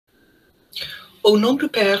Au nom du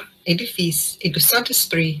Père et du Fils et du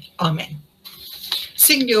Saint-Esprit. Amen.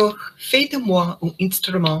 Seigneur, fais de moi un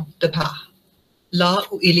instrument de paix. Là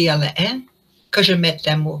où il y a la haine, que je mette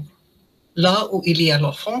l'amour. Là où il y a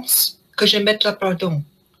l'offense, que je mette le pardon.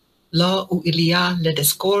 Là où il y a la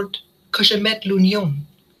discorde, que je mette l'union.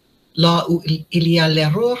 Là où il y a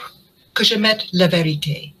l'erreur, que je mette la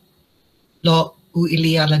vérité. Là où il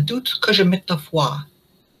y a le doute, que je mette la foi.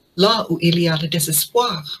 Là où il y a le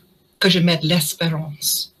désespoir, que je mette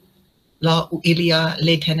l'espérance. Là où il y a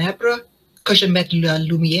les ténèbres, que je mette la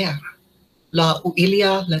lumière. Là où il y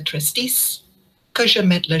a la tristesse, que je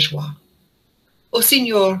mette la joie. Ô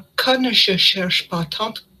Seigneur, que ne je cherche pas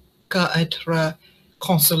tant qu'à être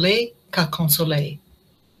consolé qu'à consoler,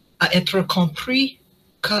 à être compris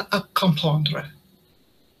qu'à comprendre,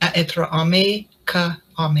 à être aimé qu'à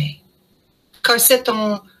aimer. Car c'est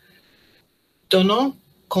en donnant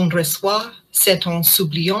qu'on reçoit, c'est en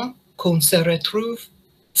s'oubliant qu'on se retrouve,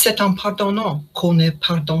 c'est en pardonnant qu'on est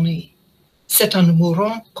pardonné, c'est en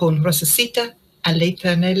mourant qu'on ressuscite à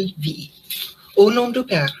l'éternelle vie. Au nom du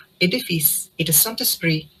Père et du Fils et du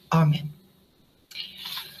Saint-Esprit. Amen.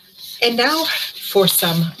 And now for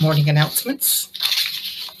some morning announcements.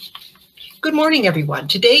 Good morning, everyone.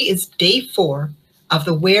 Today is day 4 of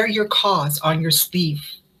the Wear Your Cause on Your Sleeve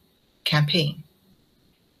campaign.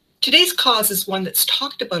 Today's cause is one that's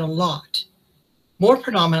talked about a lot, more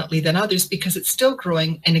predominantly than others because it's still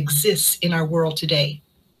growing and exists in our world today.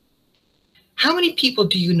 How many people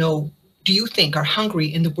do you think are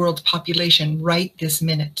hungry in the world's population right this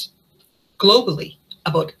minute? Globally,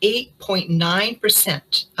 about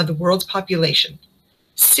 8.9% of the world's population,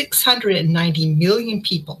 690 million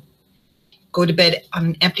people, go to bed on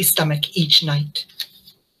an empty stomach each night.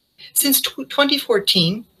 Since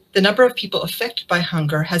 2014, the number of people affected by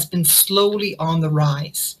hunger has been slowly on the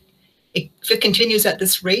rise. If it continues at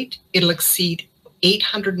this rate, it'll exceed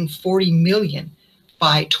 840 million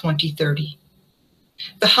by 2030.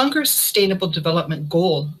 The Hunger Sustainable Development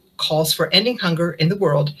Goal calls for ending hunger in the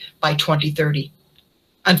world by 2030.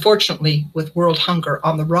 Unfortunately, with world hunger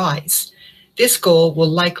on the rise, this goal will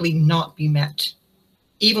likely not be met,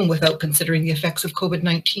 even without considering the effects of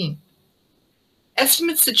COVID-19.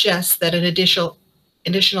 Estimates suggest that an additional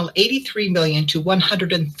 83 million to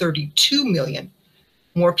 132 million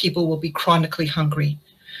more people will be chronically hungry.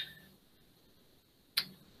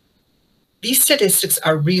 These statistics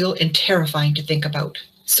are real and terrifying to think about.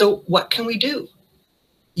 So what can we do?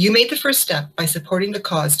 You made the first step by supporting the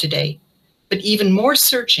cause today, but even more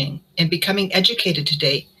searching and becoming educated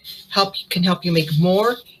today can help you make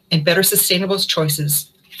more and better sustainable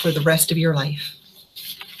choices for the rest of your life.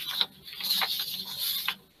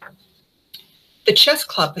 The Chess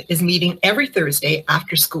Club is meeting every Thursday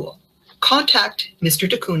after school. Contact Mr.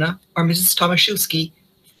 Dacuna or Mrs. Tomaszewski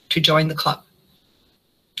to join the club.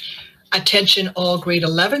 Attention all grade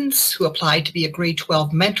 11s who applied to be a grade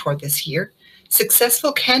 12 mentor this year.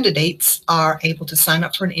 Successful candidates are able to sign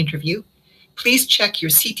up for an interview. Please check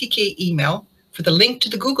your CTK email for the link to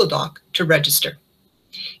the Google Doc to register.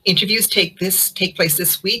 Interviews take place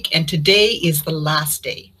this week, and today is the last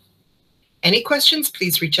day. Any questions,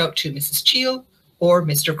 please reach out to Mrs. Cheel or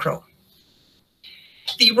Mr. Crow.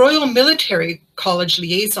 The Royal Military College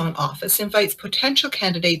Liaison Office invites potential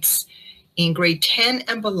candidates in grade 10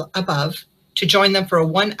 and above to join them for a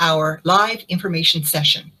 1-hour live information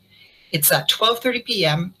session. It's at 12:30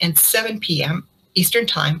 p.m. and 7 p.m. Eastern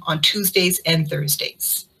Time on Tuesdays and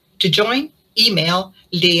Thursdays. To join, email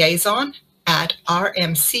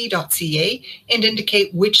liaison@rmc.ca and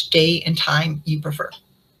indicate which day and time you prefer.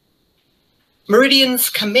 Meridian's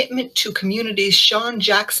Commitment to Community's Sean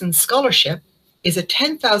Jackson Scholarship is a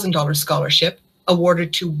 $10,000 scholarship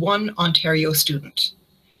awarded to one Ontario student.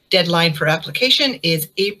 Deadline for application is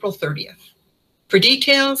April 30th. For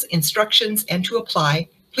details, instructions, and to apply,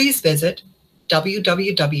 please visit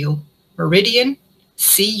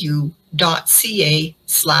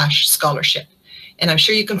www.meridiancu.ca/scholarship. And I'm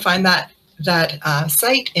sure you can find that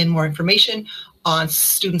site and more information on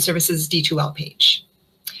Student Services D2L page.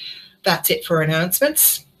 That's it for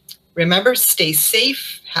announcements. Remember, stay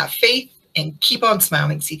safe, have faith, and keep on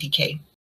smiling, CTK.